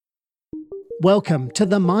Welcome to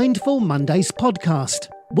the Mindful Mondays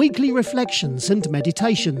podcast, weekly reflections and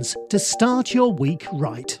meditations to start your week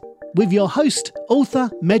right. With your host,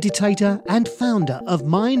 author, meditator, and founder of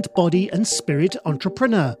Mind, Body and Spirit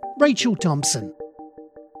Entrepreneur, Rachel Thompson.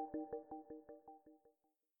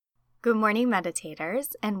 Good morning,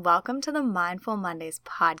 meditators, and welcome to the Mindful Mondays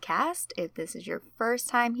podcast. If this is your first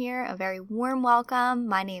time here, a very warm welcome.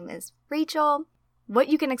 My name is Rachel. What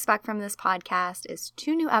you can expect from this podcast is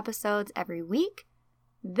 2 new episodes every week.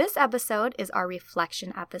 This episode is our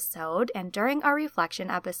reflection episode, and during our reflection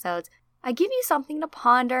episodes, I give you something to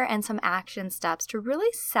ponder and some action steps to really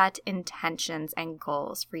set intentions and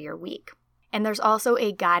goals for your week. And there's also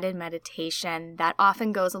a guided meditation that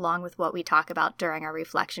often goes along with what we talk about during our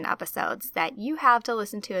reflection episodes that you have to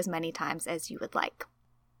listen to as many times as you would like.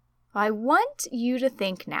 I want you to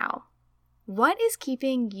think now, what is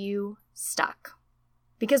keeping you stuck?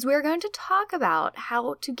 Because we're going to talk about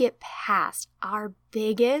how to get past our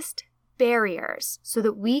biggest barriers so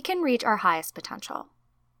that we can reach our highest potential.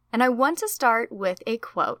 And I want to start with a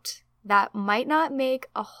quote that might not make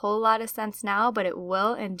a whole lot of sense now, but it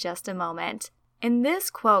will in just a moment. And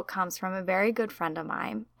this quote comes from a very good friend of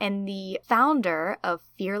mine and the founder of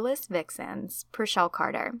Fearless Vixens, Purcell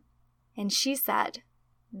Carter. And she said,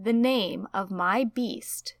 "The name of my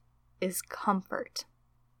beast is comfort."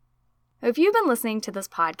 If you've been listening to this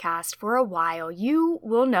podcast for a while, you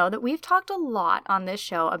will know that we've talked a lot on this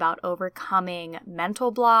show about overcoming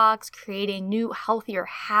mental blocks, creating new, healthier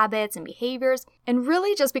habits and behaviors, and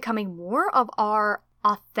really just becoming more of our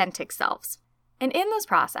authentic selves. And in this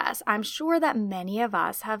process, I'm sure that many of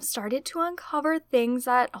us have started to uncover things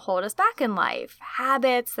that hold us back in life,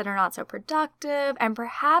 habits that are not so productive, and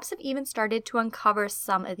perhaps have even started to uncover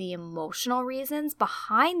some of the emotional reasons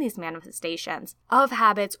behind these manifestations of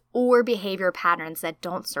habits or behavior patterns that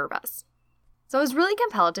don't serve us. So I was really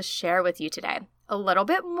compelled to share with you today a little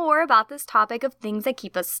bit more about this topic of things that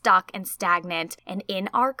keep us stuck and stagnant and in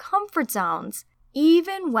our comfort zones,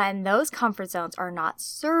 even when those comfort zones are not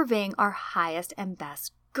serving our highest and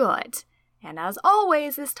best good. And as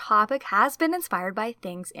always, this topic has been inspired by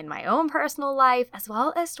things in my own personal life, as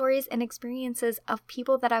well as stories and experiences of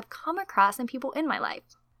people that I've come across and people in my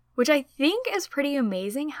life, which I think is pretty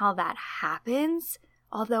amazing how that happens,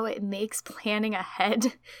 although it makes planning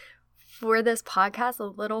ahead for this podcast a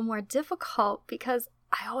little more difficult because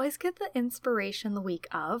I always get the inspiration the week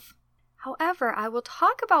of. However, I will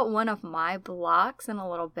talk about one of my blocks in a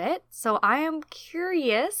little bit, so I am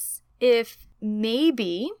curious if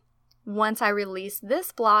maybe once I release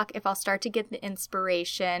this block, if I'll start to get the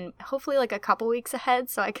inspiration, hopefully like a couple weeks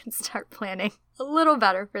ahead, so I can start planning a little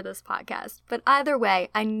better for this podcast. But either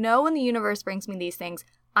way, I know when the universe brings me these things,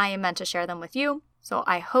 I am meant to share them with you. So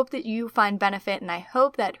I hope that you find benefit, and I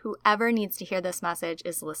hope that whoever needs to hear this message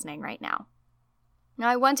is listening right now. Now,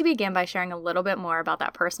 I want to begin by sharing a little bit more about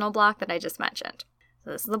that personal block that I just mentioned.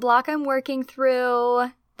 So this is the block I'm working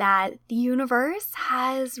through that the universe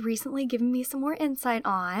has recently given me some more insight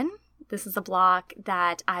on. This is a block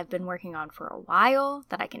that I've been working on for a while,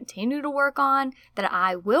 that I continue to work on, that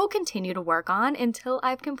I will continue to work on until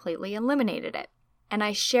I've completely eliminated it. And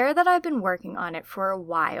I share that I've been working on it for a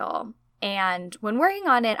while. And when working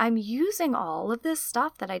on it, I'm using all of this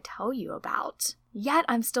stuff that I tell you about. Yet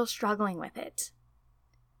I'm still struggling with it.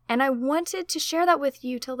 And I wanted to share that with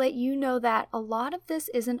you to let you know that a lot of this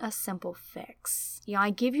isn't a simple fix. I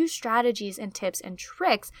give you strategies and tips and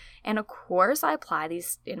tricks, and of course I apply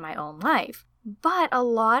these in my own life. But a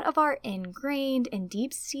lot of our ingrained and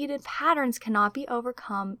deep-seated patterns cannot be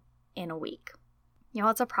overcome in a week.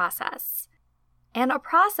 It's a process. And a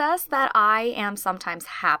process that I am sometimes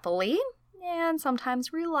happily and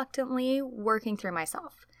sometimes reluctantly working through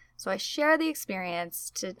myself. So I share the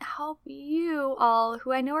experience to help you all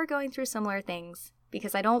who I know are going through similar things,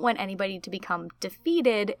 because I don't want anybody to become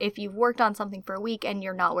defeated if you've worked on something for a week and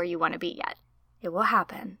you're not where you want to be yet. It will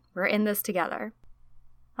happen. We're in this together.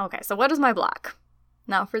 Okay, so what is my block?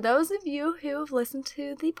 Now, for those of you who have listened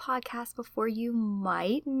to the podcast before, you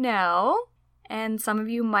might know, and some of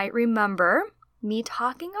you might remember, me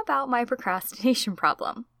talking about my procrastination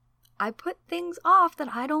problem. I put things off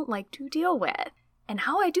that I don't like to deal with. And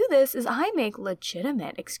how I do this is I make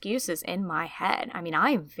legitimate excuses in my head.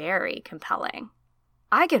 I am very compelling.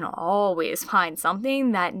 I can always find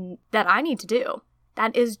something that I need to do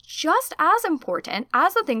that is just as important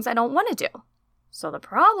as the things I don't want to do. So the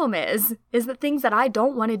problem is that things that I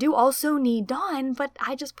don't want to do also need done, but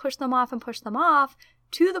I just push them off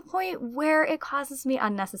to the point where it causes me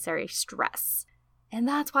unnecessary stress. And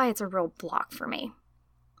that's why it's a real block for me.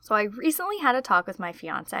 So I recently had a talk with my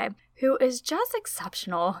fiance, who is just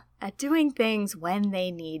exceptional at doing things when they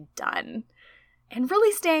need done. and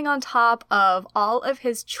really staying on top of all of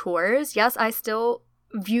his chores. Yes, I still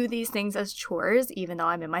view these things as chores, even though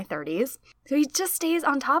I'm in my 30s. So he just stays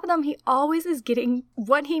on top of them. He always is getting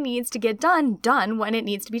what he needs to get done when it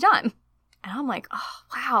needs to be done. And I'm like, oh,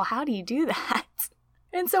 wow, how do you do that?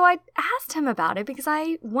 And so I asked him about it because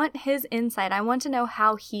I want his insight. I want to know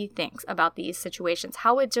how he thinks about these situations,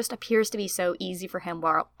 how it just appears to be so easy for him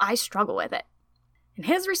while I struggle with it. And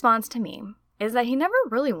his response to me is that he never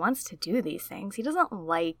really wants to do these things. He doesn't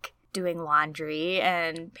like doing laundry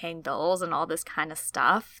and paying bills and all this kind of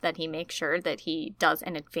stuff that he makes sure that he does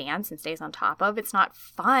in advance and stays on top of. It's not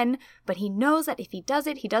fun, but he knows that if he does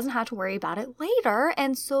it, he doesn't have to worry about it later,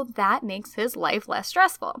 and so that makes his life less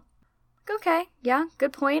stressful. Okay, yeah,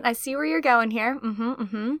 good point. I see where you're going here.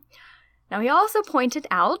 Now, he also pointed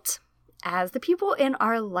out, as the people in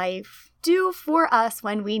our life do for us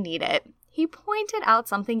when we need it, he pointed out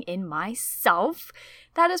something in myself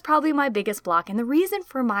that is probably my biggest block and the reason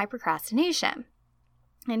for my procrastination.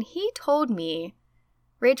 And he told me,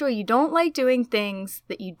 Rachel, you don't like doing things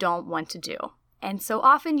that you don't want to do. And so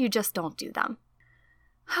often you just don't do them.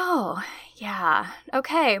 Oh, yeah.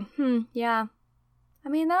 Okay. Yeah. I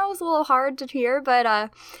mean, that was a little hard to hear, but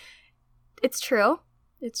it's true.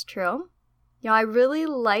 It's true. You know, I really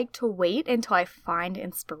like to wait until I find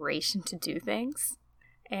inspiration to do things.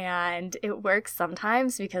 And it works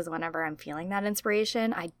sometimes because whenever I'm feeling that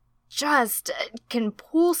inspiration, I just can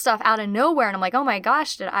pull stuff out of nowhere. And I'm like, oh my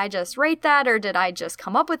gosh, did I just write that? Or did I just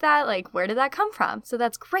come up with that? Like, where did that come from? So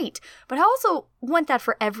that's great. But I also want that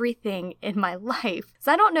for everything in my life.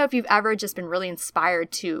 So I don't know if you've ever just been really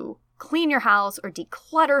inspired to clean your house or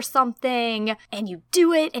declutter something, and you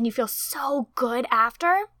do it and you feel so good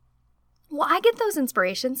after. Well, I get those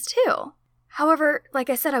inspirations too. However, like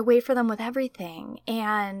I said, I wait for them with everything.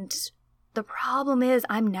 And the problem is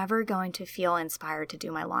I'm never going to feel inspired to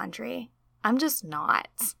do my laundry. I'm just not.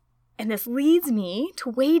 And this leads me to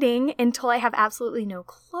waiting until I have absolutely no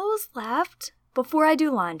clothes left before I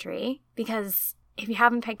do laundry. Because if you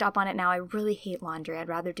haven't picked up on it now, I really hate laundry. I'd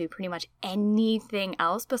rather do pretty much anything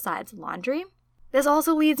else besides laundry. This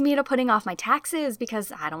also leads me to putting off my taxes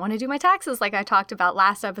because I don't want to do my taxes like I talked about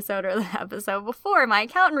last episode or the episode before. My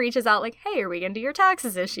accountant reaches out like, hey, are we going to do your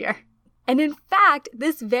taxes this year? And in fact,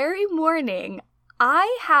 this very morning,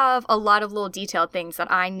 I have a lot of little detailed things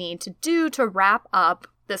that I need to do to wrap up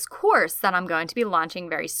this course that I'm going to be launching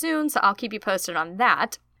very soon. So I'll keep you posted on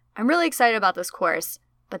that. I'm really excited about this course,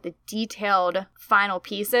 but the detailed final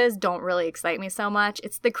pieces don't really excite me so much.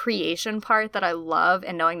 It's the creation part that I love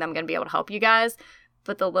and knowing that I'm going to be able to help you guys.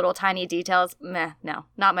 But the little tiny details, no,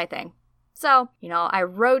 not my thing. So, I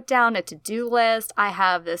wrote down a to-do list. I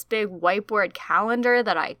have this big whiteboard calendar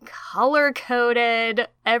that I color-coded,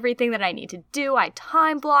 everything that I need to do. I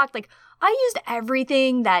time-blocked. I used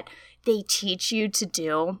everything that they teach you to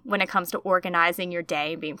do when it comes to organizing your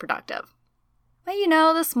day and being productive. But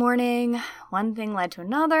this morning, one thing led to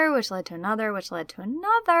another, which led to another, which led to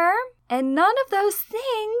another. And none of those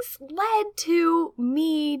things led to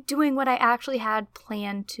me doing what I actually had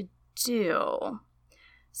planned to do.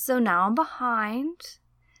 So now I'm behind.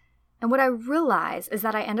 And what I realize is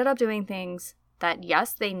that I ended up doing things that,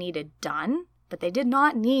 yes, they needed done, but they did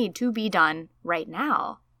not need to be done right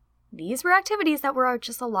now. These were activities that were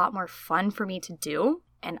just a lot more fun for me to do.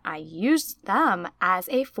 And I used them as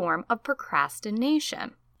a form of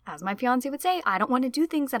procrastination. As my fiance would say, I don't want to do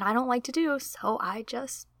things that I don't like to do, so I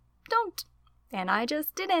just don't. And I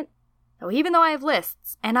just didn't. So even though I have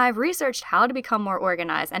lists, and I've researched how to become more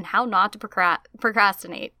organized and how not to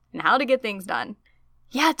procrastinate and how to get things done,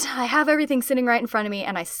 yet I have everything sitting right in front of me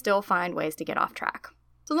and I still find ways to get off track.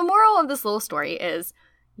 So the moral of this little story is,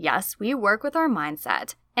 yes, we work with our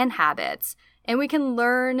mindset and habits, and we can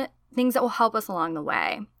learn things that will help us along the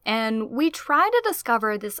way. And we try to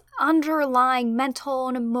discover this underlying mental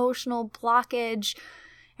and emotional blockage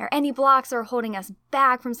or any blocks that are holding us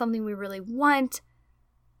back from something we really want.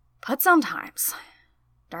 But sometimes,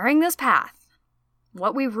 during this path,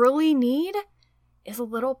 what we really need is a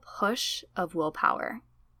little push of willpower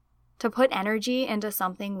to put energy into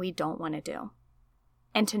something we don't want to do.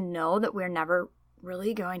 And to know that we're never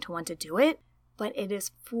really going to want to do it, but it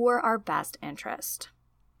is for our best interest.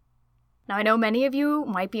 Now, I know many of you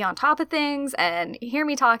might be on top of things and hear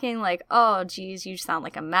me talking like, oh, geez, you sound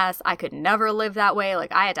like a mess. I could never live that way.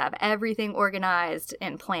 I had to have everything organized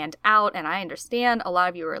and planned out. And I understand a lot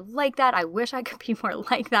of you are like that. I wish I could be more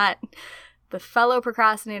like that. The fellow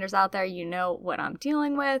procrastinators out there, you know what I'm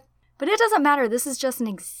dealing with. But it doesn't matter. This is just an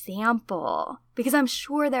example because I'm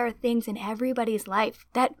sure there are things in everybody's life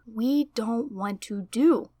that we don't want to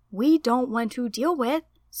do. We don't want to deal with.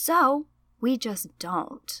 So we just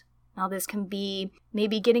don't. Now, this can be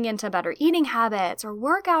maybe getting into better eating habits or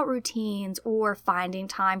workout routines or finding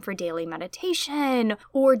time for daily meditation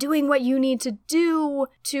or doing what you need to do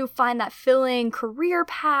to find that filling career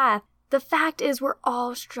path. The fact is we're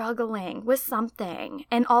all struggling with something.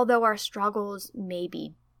 And although our struggles may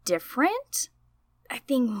be different, I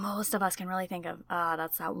think most of us can really think of,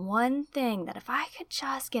 that's that one thing that if I could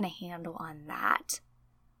just get a handle on that,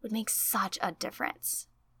 would make such a difference.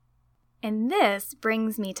 And this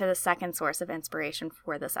brings me to the second source of inspiration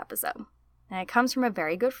for this episode. And it comes from a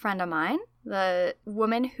very good friend of mine, the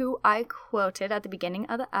woman who I quoted at the beginning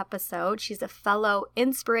of the episode. She's a fellow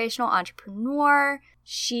inspirational entrepreneur.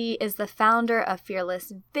 She is the founder of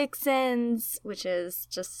Fearless Vixens, which is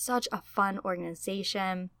just such a fun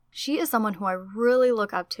organization. She is someone who I really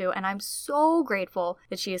look up to, and I'm so grateful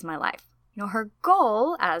that she is my life. You know, her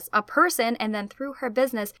goal as a person and then through her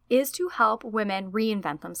business is to help women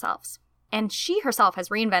reinvent themselves. And she herself has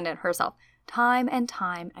reinvented herself time and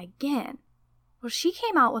time again. Well, she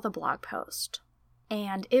came out with a blog post,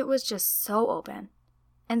 and it was just so open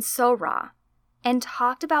and so raw, and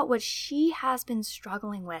talked about what she has been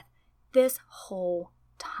struggling with this whole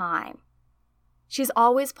time. She's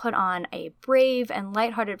always put on a brave and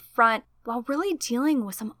lighthearted front while really dealing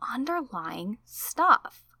with some underlying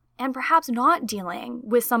stuff, and perhaps not dealing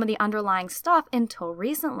with some of the underlying stuff until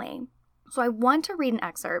recently. So I want to read an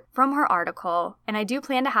excerpt from her article, and I do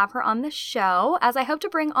plan to have her on the show, as I hope to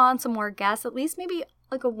bring on some more guests, at least maybe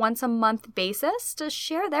like a once-a-month basis, to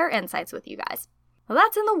share their insights with you guys. Well,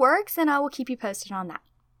 that's in the works, and I will keep you posted on that.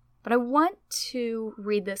 But I want to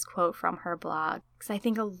read this quote from her blog because I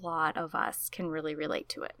think a lot of us can really relate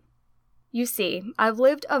to it. You see, I've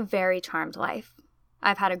lived a very charmed life.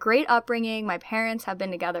 I've had a great upbringing. My parents have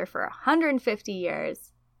been together for 150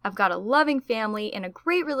 years. I've got a loving family and a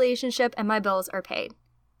great relationship, and my bills are paid.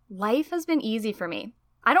 Life has been easy for me.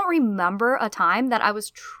 I don't remember a time that I was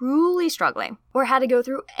truly struggling or had to go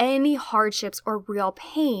through any hardships or real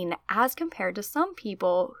pain as compared to some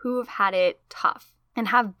people who have had it tough and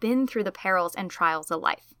have been through the perils and trials of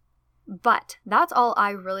life. But that's all I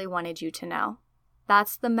really wanted you to know.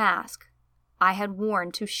 That's the mask I had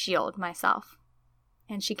worn to shield myself.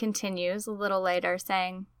 And she continues a little later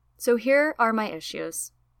saying, so here are my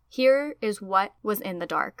issues. Here is what was in the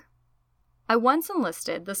dark. I once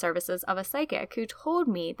enlisted the services of a psychic who told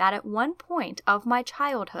me that at one point of my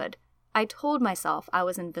childhood, I told myself I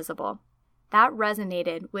was invisible. That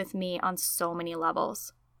resonated with me on so many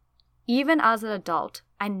levels. Even as an adult,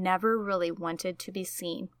 I never really wanted to be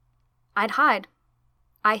seen. I'd hide.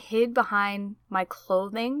 I hid behind my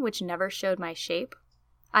clothing, which never showed my shape.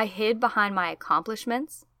 I hid behind my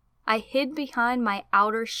accomplishments. I hid behind my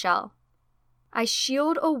outer shell. I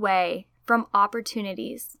shielded away from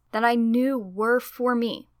opportunities that I knew were for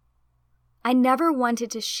me. I never wanted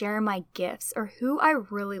to share my gifts or who I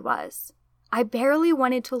really was. I barely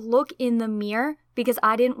wanted to look in the mirror because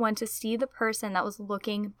I didn't want to see the person that was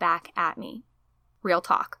looking back at me. Real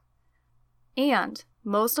talk. And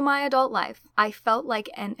most of my adult life, I felt like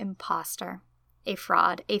an imposter, a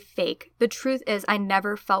fraud, a fake. The truth is, I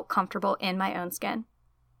never felt comfortable in my own skin.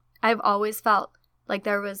 I've always felt like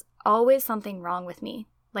there was always something wrong with me,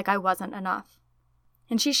 like I wasn't enough.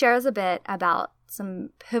 And she shares a bit about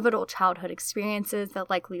some pivotal childhood experiences that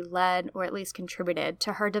likely led or at least contributed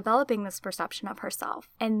to her developing this perception of herself.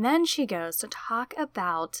 And then she goes to talk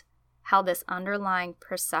about how this underlying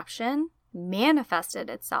perception manifested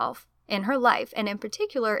itself in her life, and in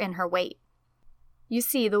particular in her weight. You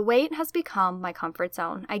see, the weight has become my comfort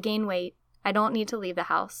zone. I gain weight. I don't need to leave the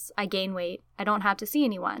house. I gain weight. I don't have to see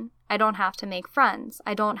anyone. I don't have to make friends.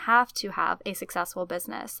 I don't have to have a successful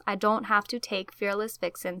business. I don't have to take Fearless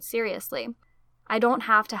Vixen seriously. I don't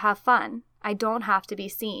have to have fun. I don't have to be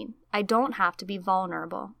seen. I don't have to be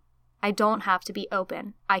vulnerable. I don't have to be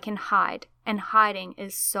open. I can hide, and hiding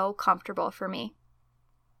is so comfortable for me.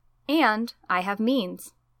 And I have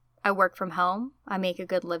means. I work from home. I make a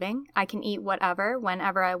good living. I can eat whatever,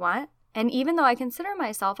 whenever I want. And even though I consider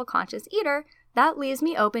myself a conscious eater, that leaves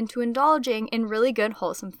me open to indulging in really good,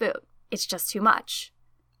 wholesome food. It's just too much.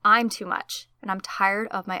 I'm too much, and I'm tired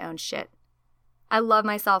of my own shit. I love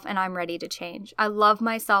myself, and I'm ready to change. I love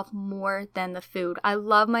myself more than the food. I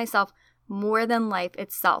love myself more than life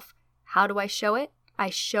itself. How do I show it? I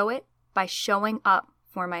show it by showing up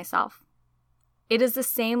for myself. It is the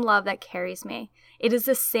same love that carries me. It is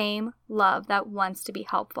the same love that wants to be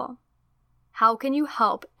helpful. How can you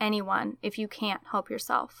help anyone if you can't help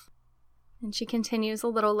yourself? And she continues a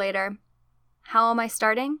little later. How am I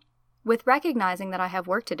starting? With recognizing that I have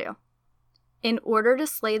work to do. In order to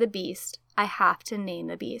slay the beast, I have to name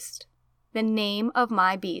the beast. The name of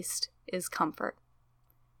my beast is comfort.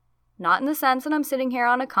 Not in the sense that I'm sitting here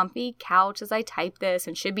on a comfy couch as I type this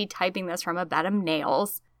and should be typing this from a bed of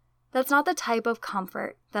nails. That's not the type of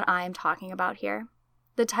comfort that I am talking about here.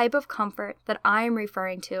 The type of comfort that I am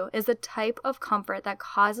referring to is the type of comfort that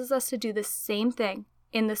causes us to do the same thing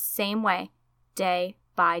in the same way, day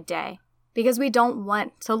by day. Because we don't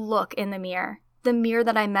want to look in the mirror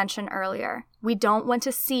that I mentioned earlier. We don't want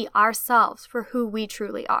to see ourselves for who we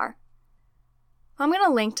truly are. I'm going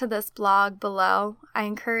to link to this blog below. I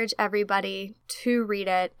encourage everybody to read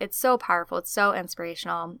it. It's so powerful. It's so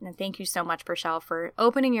inspirational. And thank you so much, Rochelle, for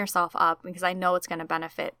opening yourself up because I know it's going to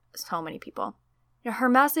benefit so many people. Her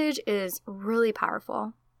message is really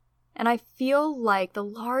powerful. And I feel like the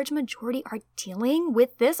large majority are dealing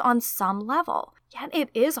with this on some level. Yet it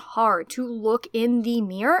is hard to look in the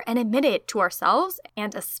mirror and admit it to ourselves,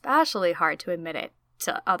 and especially hard to admit it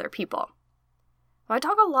to other people. I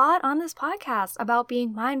talk a lot on this podcast about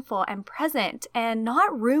being mindful and present and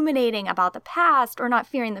not ruminating about the past or not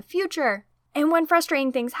fearing the future. And when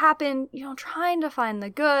frustrating things happen, trying to find the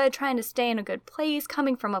good, trying to stay in a good place,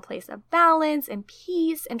 coming from a place of balance and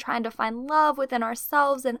peace, and trying to find love within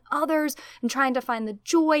ourselves and others, and trying to find the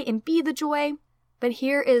joy and be the joy. But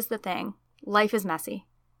here is the thing. Life is messy.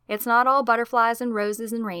 It's not all butterflies and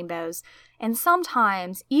roses and rainbows. And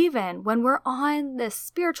sometimes, even when we're on this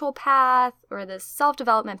spiritual path or this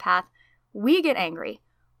self-development path, we get angry.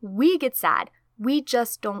 We get sad. We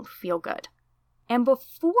just don't feel good. And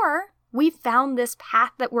before we found this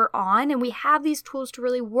path that we're on and we have these tools to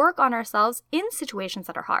really work on ourselves in situations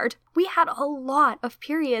that are hard, we had a lot of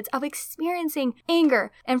periods of experiencing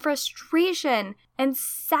anger and frustration and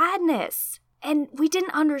sadness. And we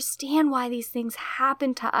didn't understand why these things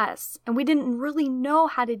happened to us, and we didn't really know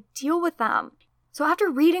how to deal with them. So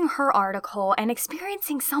after reading her article and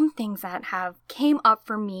experiencing some things that have came up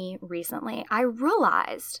for me recently, I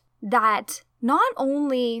realized that not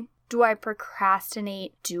only do I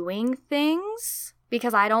procrastinate doing things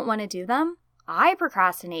because I don't want to do them, I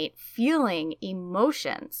procrastinate feeling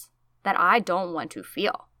emotions that I don't want to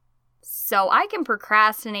feel. So I can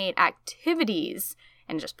procrastinate activities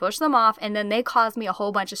and just push them off, and then they cause me a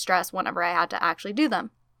whole bunch of stress whenever I have to actually do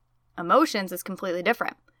them. Emotions is completely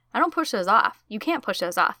different. I don't push those off. You can't push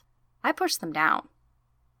those off. I push them down.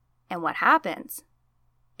 And what happens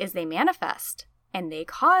is they manifest, and they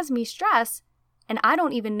cause me stress, and I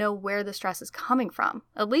don't even know where the stress is coming from.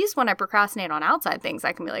 At least when I procrastinate on outside things,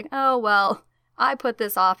 I can be like, oh, well, I put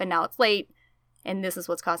this off, and now it's late, and this is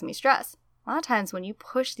what's causing me stress. A lot of times when you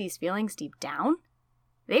push these feelings deep down,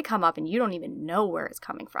 they come up and you don't even know where it's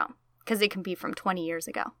coming from because it can be from 20 years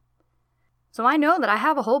ago. So I know that I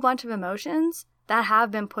have a whole bunch of emotions that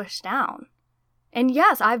have been pushed down. And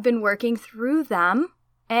yes, I've been working through them,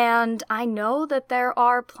 and I know that there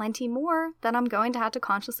are plenty more that I'm going to have to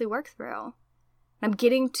consciously work through. I'm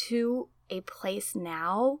getting to a place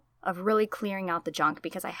now of really clearing out the junk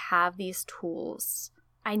because I have these tools.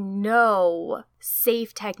 I know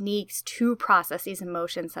safe techniques to process these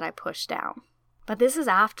emotions that I push down. But this is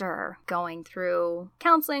after going through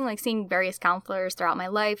counseling, like seeing various counselors throughout my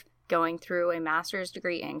life, going through a master's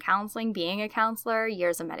degree in counseling, being a counselor,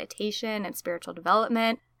 years of meditation and spiritual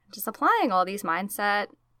development, just applying all these mindset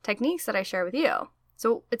techniques that I share with you.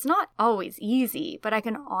 So it's not always easy, but I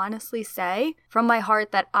can honestly say from my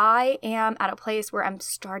heart that I am at a place where I'm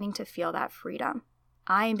starting to feel that freedom.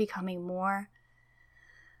 I am becoming more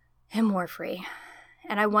and more free.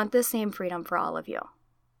 And I want the same freedom for all of you.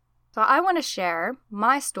 So I want to share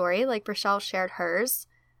my story, like Rochelle shared hers,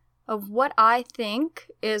 of what I think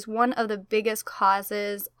is one of the biggest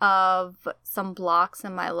causes of some blocks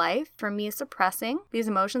in my life for me suppressing these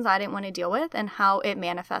emotions I didn't want to deal with and how it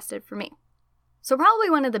manifested for me. So probably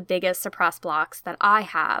one of the biggest suppressed blocks that I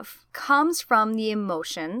have comes from the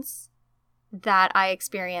emotions that I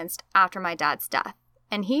experienced after my dad's death.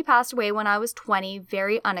 And he passed away when I was 20,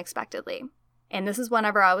 very unexpectedly. And this is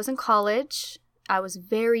whenever I was in college. I was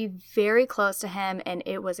very, very close to him, and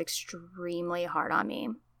it was extremely hard on me.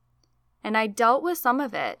 And I dealt with some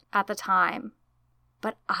of it at the time,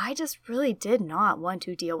 but I just really did not want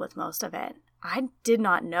to deal with most of it. I did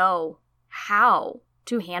not know how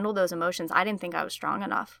to handle those emotions. I didn't think I was strong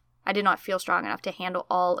enough. I did not feel strong enough to handle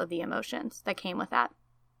all of the emotions that came with that.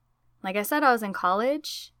 Like I said, I was in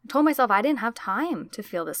college. I told myself I didn't have time to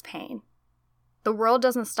feel this pain. The world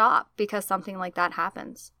doesn't stop because something like that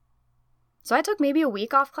happens. So I took maybe a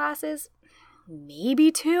week off classes,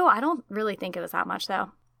 maybe 2. I don't really think it was that much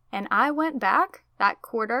though. And I went back that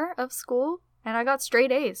quarter of school and I got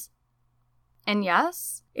straight A's. And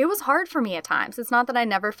yes, it was hard for me at times. It's not that I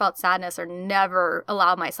never felt sadness or never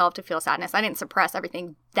allowed myself to feel sadness. I didn't suppress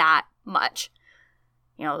everything that much.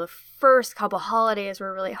 The first couple holidays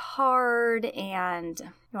were really hard, and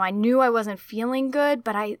I knew I wasn't feeling good,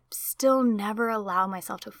 but I still never allowed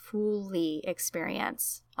myself to fully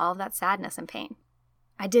experience all of that sadness and pain.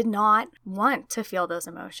 I did not want to feel those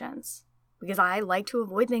emotions because I like to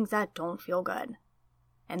avoid things that don't feel good,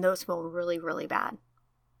 and those feel really, really bad.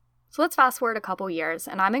 So let's fast forward a couple years,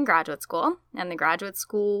 and I'm in graduate school, and the graduate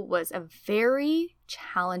school was a very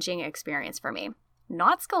challenging experience for me.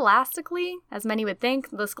 Not scholastically, as many would think.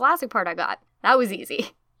 The scholastic part I got, that was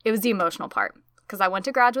easy. It was the emotional part, because I went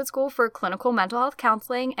to graduate school for clinical mental health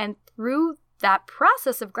counseling, and through that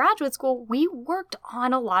process of graduate school, we worked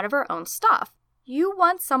on a lot of our own stuff. You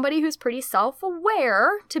want somebody who's pretty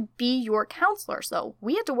self-aware to be your counselor, so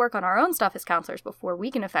we had to work on our own stuff as counselors before we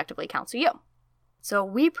can effectively counsel you. So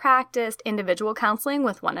we practiced individual counseling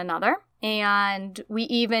with one another, and we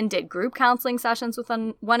even did group counseling sessions with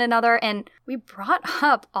one another, and we brought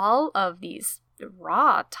up all of these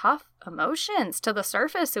raw, tough emotions to the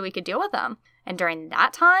surface so we could deal with them. And during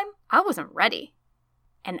that time, I wasn't ready,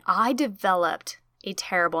 and I developed a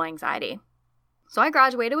terrible anxiety. So I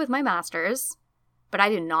graduated with my master's, but I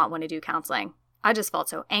did not want to do counseling. I just felt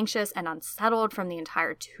so anxious and unsettled from the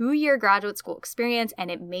entire 2-year graduate school experience,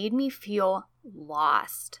 and it made me feel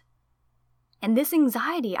lost. And this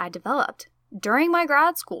anxiety I developed during my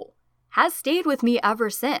grad school has stayed with me ever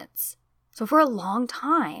since. So for a long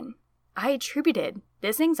time, I attributed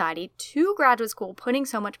this anxiety to graduate school putting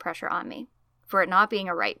so much pressure on me, for it not being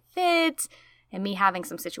a right fit, and me having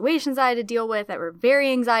some situations I had to deal with that were very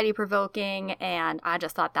anxiety-provoking, and I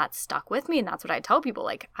just thought that stuck with me, and that's what I tell people,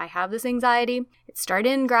 I have this anxiety, it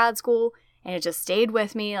started in grad school, and it just stayed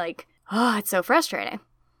with me, it's so frustrating.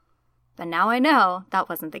 But now I know that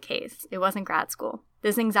wasn't the case. It wasn't grad school.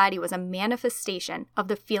 This anxiety was a manifestation of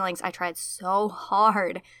the feelings I tried so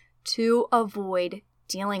hard to avoid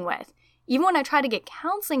dealing with. Even when I tried to get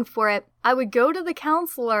counseling for it, I would go to the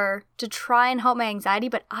counselor to try and help my anxiety,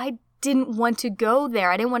 but I didn't want to go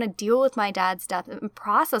there. I didn't want to deal with my dad's death and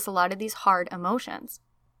process a lot of these hard emotions.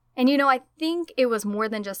 And I think it was more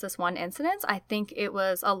than just this one incident. I think it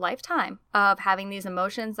was a lifetime of having these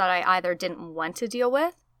emotions that I either didn't want to deal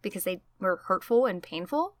with because they were hurtful and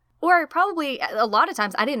painful, or probably a lot of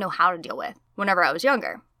times I didn't know how to deal with whenever I was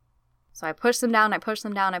younger. So I pushed them down,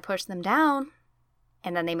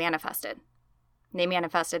 and then they manifested. They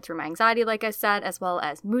manifested through my anxiety, like I said, as well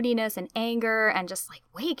as moodiness and anger and just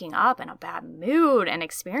waking up in a bad mood and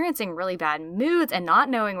experiencing really bad moods and not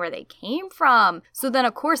knowing where they came from. So then,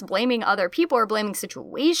 of course, blaming other people or blaming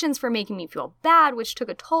situations for making me feel bad, which took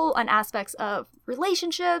a toll on aspects of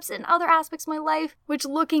relationships and other aspects of my life, which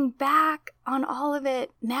looking back on all of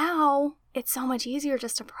it now, it's so much easier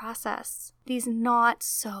just to process these not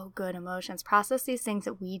so good emotions, process these things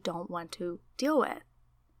that we don't want to deal with.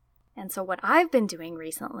 And so what I've been doing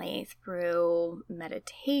recently through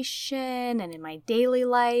meditation and in my daily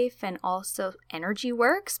life and also energy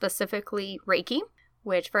work, specifically Reiki,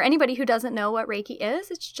 which for anybody who doesn't know what Reiki is,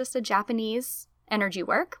 it's just a Japanese energy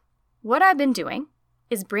work. What I've been doing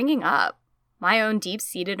is bringing up my own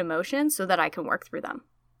deep-seated emotions so that I can work through them.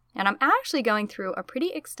 And I'm actually going through a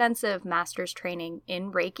pretty extensive master's training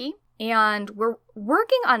in Reiki, and we're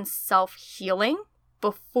working on self-healing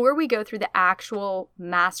before we go through the actual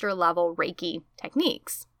master level Reiki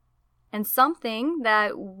techniques. And something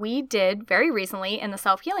that we did very recently in the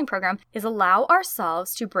self-healing program is allow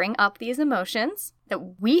ourselves to bring up these emotions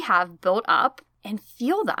that we have built up and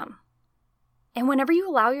feel them. And whenever you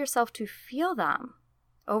allow yourself to feel them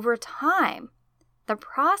over time, the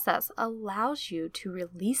process allows you to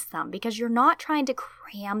release them because you're not trying to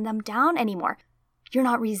cram them down anymore. You're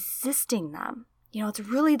not resisting them. It's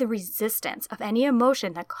really the resistance of any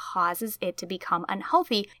emotion that causes it to become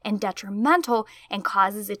unhealthy and detrimental and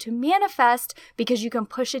causes it to manifest because you can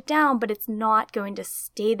push it down, but it's not going to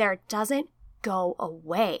stay there. It doesn't go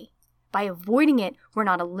away. By avoiding it, we're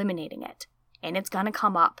not eliminating it, and it's going to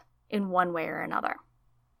come up in one way or another.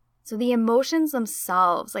 So the emotions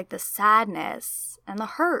themselves, like the sadness and the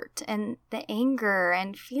hurt and the anger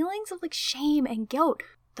and feelings of shame and guilt,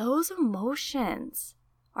 those emotions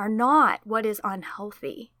are not what is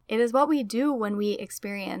unhealthy. It is what we do when we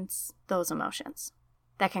experience those emotions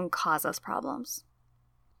that can cause us problems.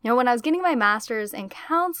 When I was getting my master's in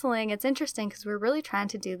counseling, it's interesting because we're really trying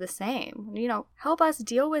to do the same. Help us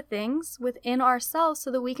deal with things within ourselves so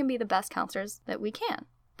that we can be the best counselors that we can.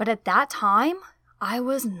 But at that time, I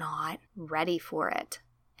was not ready for it,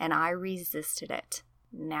 and I resisted it.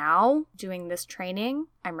 Now, doing this training,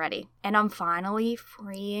 I'm ready, and I'm finally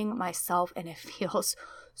freeing myself, and it feels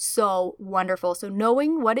so wonderful. So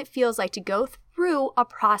knowing what it feels like to go through a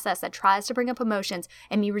process that tries to bring up emotions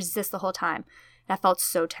and me resist the whole time, That felt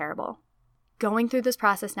so terrible. Going through this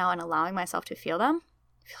process now and allowing myself to feel them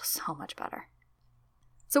feels so much better.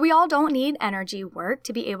 So we all don't need energy work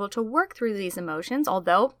to be able to work through these emotions,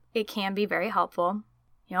 although it can be very helpful.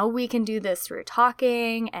 We can do this through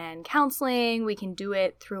talking and counseling. We can do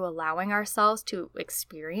it through allowing ourselves to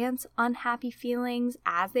experience unhappy feelings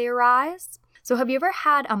as they arise. So have you ever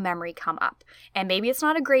had a memory come up, and maybe it's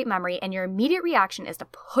not a great memory, and your immediate reaction is to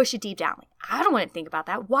push it deep down? Like, I don't want to think about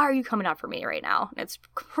that. Why are you coming up for me right now? It's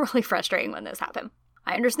really frustrating when this happens.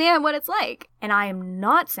 I understand what it's like. And I am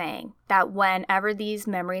not saying that whenever these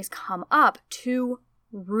memories come up to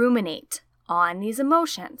ruminate on these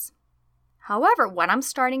emotions. However, what I'm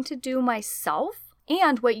starting to do myself,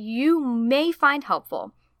 and what you may find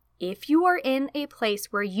helpful, if you are in a place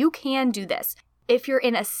where you can do this, if you're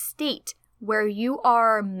in a state where you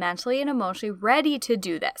are mentally and emotionally ready to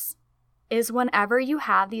do this, is whenever you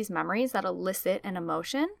have these memories that elicit an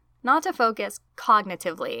emotion, not to focus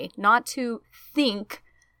cognitively, not to think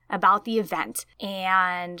about the event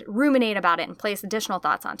and ruminate about it and place additional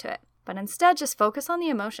thoughts onto it, but instead just focus on the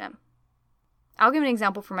emotion. I'll give an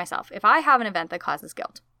example for myself. If I have an event that causes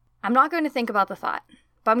guilt, I'm not going to think about the thought,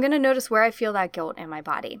 but I'm going to notice where I feel that guilt in my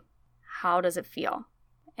body. How does it feel?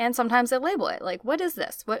 And sometimes I label it, like, what is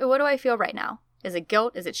this? What do I feel right now? Is it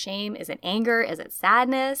guilt? Is it shame? Is it anger? Is it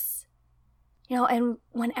sadness? And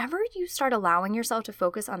whenever you start allowing yourself to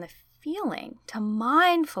focus on the feeling, to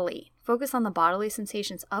mindfully focus on the bodily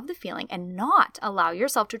sensations of the feeling and not allow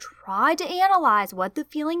yourself to try to analyze what the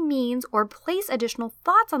feeling means or place additional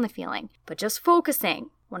thoughts on the feeling, but just focusing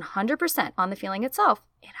 100% on the feeling itself,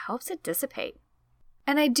 it helps it dissipate.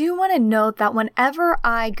 And I do want to note that whenever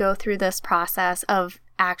I go through this process of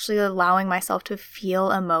actually allowing myself to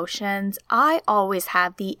feel emotions, I always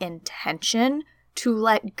have the intention to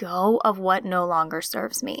let go of what no longer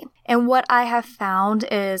serves me. And what I have found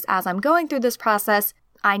is, as I'm going through this process,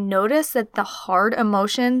 I notice that the hard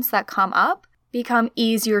emotions that come up become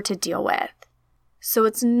easier to deal with. So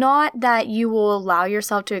it's not that you will allow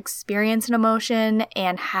yourself to experience an emotion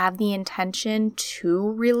and have the intention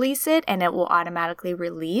to release it and it will automatically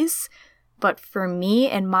release. But for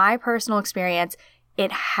me, in my personal experience,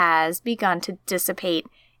 it has begun to dissipate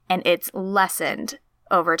and it's lessened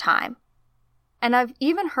over time. And I've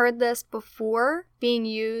even heard this before being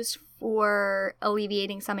used for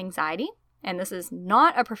alleviating some anxiety. And this is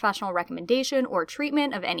not a professional recommendation or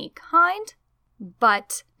treatment of any kind,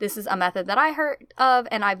 but this is a method that I heard of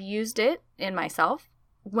and I've used it in myself.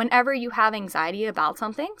 Whenever you have anxiety about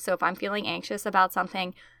something, so if I'm feeling anxious about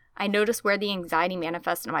something, I notice where the anxiety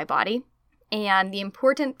manifests in my body. And the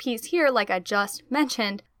important piece here, like I just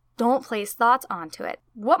mentioned, don't place thoughts onto it.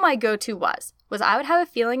 What my go-to was I would have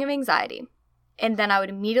a feeling of anxiety, and then I would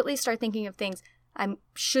immediately start thinking of things I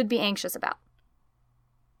should be anxious about.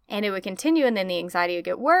 And it would continue, and then the anxiety would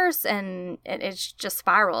get worse, and it just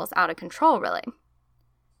spirals out of control, really.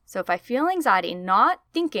 So if I feel anxiety, not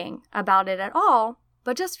thinking about it at all,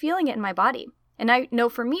 but just feeling it in my body. And I know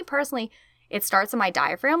for me personally, it starts in my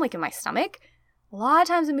diaphragm, like in my stomach. A lot of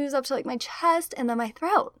times it moves up to like my chest and then my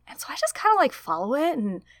throat. And so I just kind of like follow it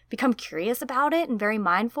and become curious about it and very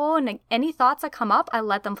mindful. And any thoughts that come up, I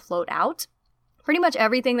let them float out. Pretty much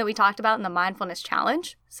everything that we talked about in the mindfulness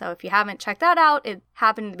challenge. So if you haven't checked that out, it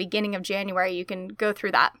happened in the beginning of January. You can go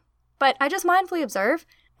through that. But I just mindfully observe.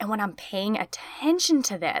 And when I'm paying attention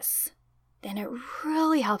to this, then it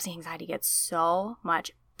really helps the anxiety get so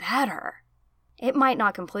much better. It might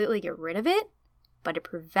not completely get rid of it, but it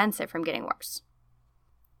prevents it from getting worse.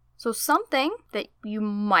 So something that you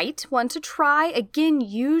might want to try, again,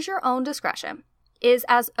 use your own discretion, is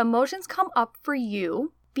as emotions come up for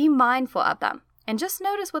you, be mindful of them and just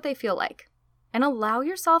notice what they feel like and allow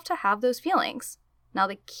yourself to have those feelings. Now,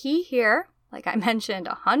 the key here, like I mentioned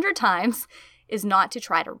 100 times, is not to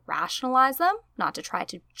try to rationalize them, not to try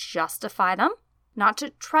to justify them, not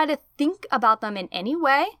to try to think about them in any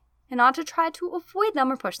way, and not to try to avoid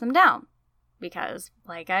them or push them down. Because,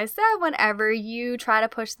 like I said, whenever you try to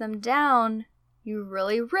push them down, you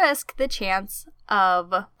really risk the chance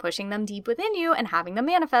of pushing them deep within you and having them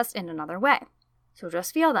manifest in another way. So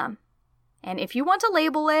just feel them. And if you want to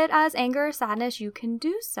label it as anger or sadness, you can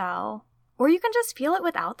do so. Or you can just feel it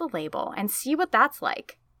without the label and see what that's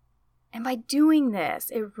like. And by doing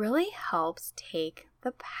this, it really helps take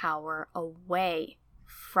the power away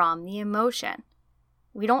from the emotion.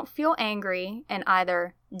 We don't feel angry and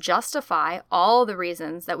either justify all the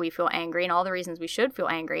reasons that we feel angry and all the reasons we should feel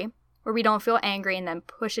angry, or we don't feel angry and then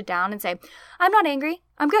push it down and say, I'm not angry,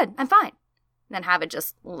 I'm good, I'm fine. And then have it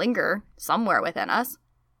just linger somewhere within us.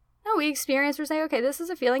 No, we experience or say, okay, this is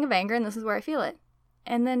a feeling of anger and this is where I feel it.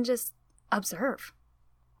 And then just observe.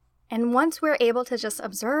 And once we're able to just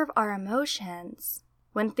observe our emotions,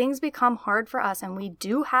 when things become hard for us and we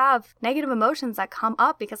do have negative emotions that come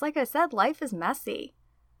up, because like I said, life is messy.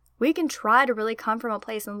 We can try to really come from a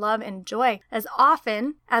place of love and joy as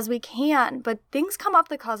often as we can, but things come up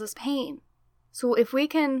that cause us pain. So if we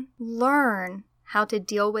can learn how to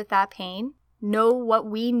deal with that pain, know what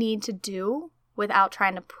we need to do without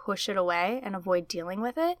trying to push it away and avoid dealing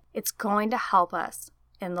with it, it's going to help us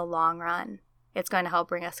in the long run. It's going to help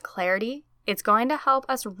bring us clarity. It's going to help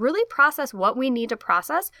us really process what we need to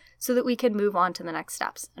process so that we can move on to the next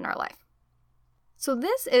steps in our life. So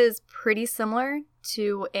this is pretty similar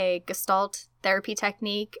to a Gestalt therapy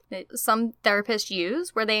technique that some therapists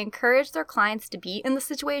use, where they encourage their clients to be in the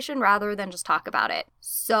situation rather than just talk about it.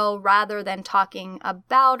 So rather than talking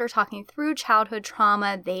about or talking through childhood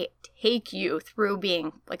trauma, they take you through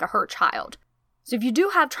being like a hurt child. So if you do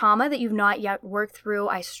have trauma that you've not yet worked through,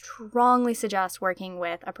 I strongly suggest working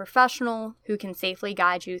with a professional who can safely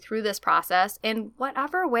guide you through this process in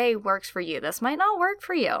whatever way works for you. This might not work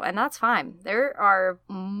for you, and that's fine. There are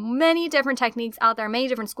many different techniques out there, many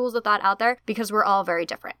different schools of thought out there, because we're all very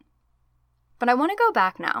different. But I want to go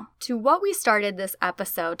back now to what we started this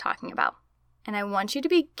episode talking about. And I want you to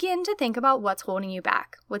begin to think about what's holding you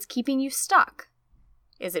back, what's keeping you stuck.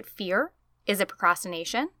 Is it fear? Is it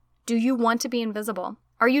procrastination? Do you want to be invisible?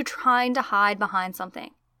 Are you trying to hide behind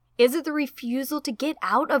something? Is it the refusal to get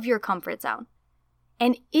out of your comfort zone?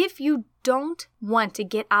 And if you don't want to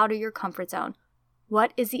get out of your comfort zone,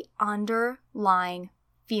 what is the underlying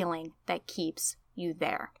feeling that keeps you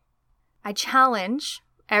there? I challenge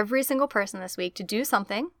every single person this week to do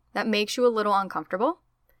something that makes you a little uncomfortable.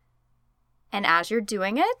 And as you're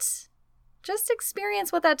doing it, just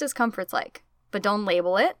experience what that discomfort's like. But don't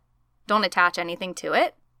label it. Don't attach anything to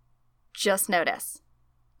it. Just notice.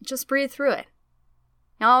 Just breathe through it.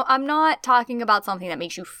 Now, I'm not talking about something that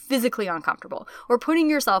makes you physically uncomfortable or putting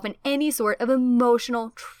yourself in any sort of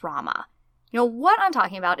emotional trauma. What I'm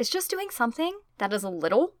talking about is just doing something that is a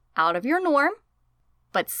little out of your norm,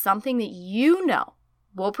 but something that you know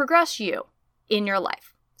will progress you in your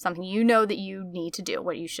life. Something you know that you need to do,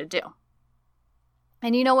 what you should do.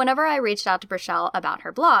 And whenever I reached out to Brichelle about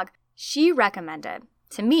her blog, she recommended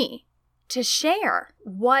to me to share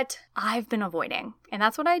what I've been avoiding. And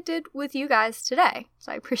that's what I did with you guys today.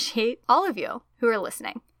 So I appreciate all of you who are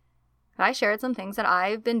listening. I shared some things that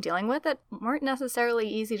I've been dealing with that weren't necessarily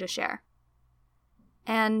easy to share.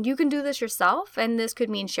 And you can do this yourself, and this could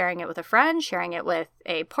mean sharing it with a friend, sharing it with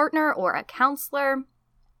a partner or a counselor.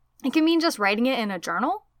 It can mean just writing it in a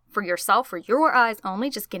journal for yourself, for your eyes only,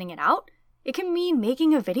 just getting it out. It can mean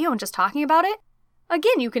making a video and just talking about it.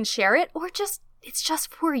 Again, you can share it, or it's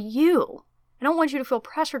just for you. I don't want you to feel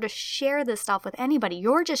pressure to share this stuff with anybody.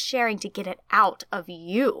 You're just sharing to get it out of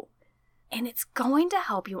you. And it's going to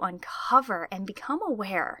help you uncover and become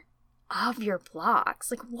aware of your blocks.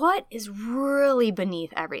 Like, what is really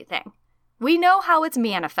beneath everything? We know how it's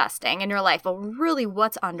manifesting in your life, but really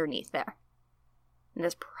what's underneath there? And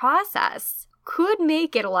this process could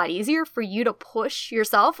make it a lot easier for you to push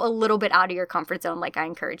yourself a little bit out of your comfort zone, like I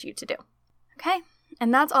encourage you to do. Okay,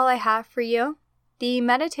 and that's all I have for you. The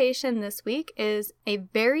meditation this week is a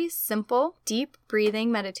very simple, deep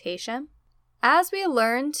breathing meditation. As we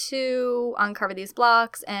learn to uncover these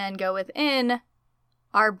blocks and go within,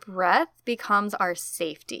 our breath becomes our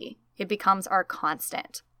safety. It becomes our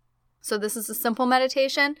constant. So this is a simple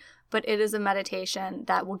meditation, but it is a meditation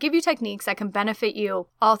that will give you techniques that can benefit you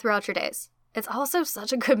all throughout your days. It's also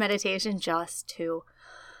such a good meditation just to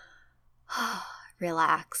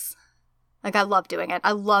relax. Like, I love doing it.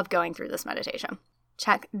 I love going through this meditation.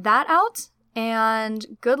 Check that out,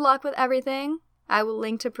 and good luck with everything. I will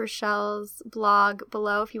link to Brichelle's blog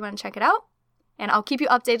below if you want to check it out. And I'll keep you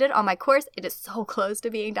updated on my course. It is so close to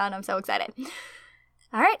being done. I'm so excited.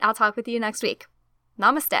 All right, I'll talk with you next week.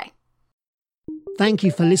 Namaste. Thank you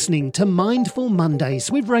for listening to Mindful Mondays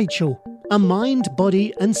with Rachel, a mind,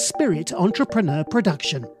 body and spirit entrepreneur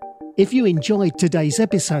production. If you enjoyed today's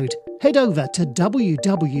episode, head over to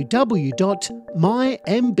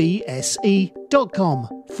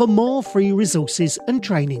www.mymbse.com for more free resources and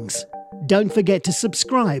trainings. Don't forget to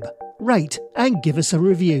subscribe, rate and give us a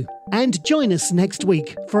review. And join us next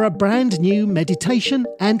week for a brand new meditation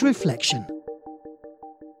and reflection.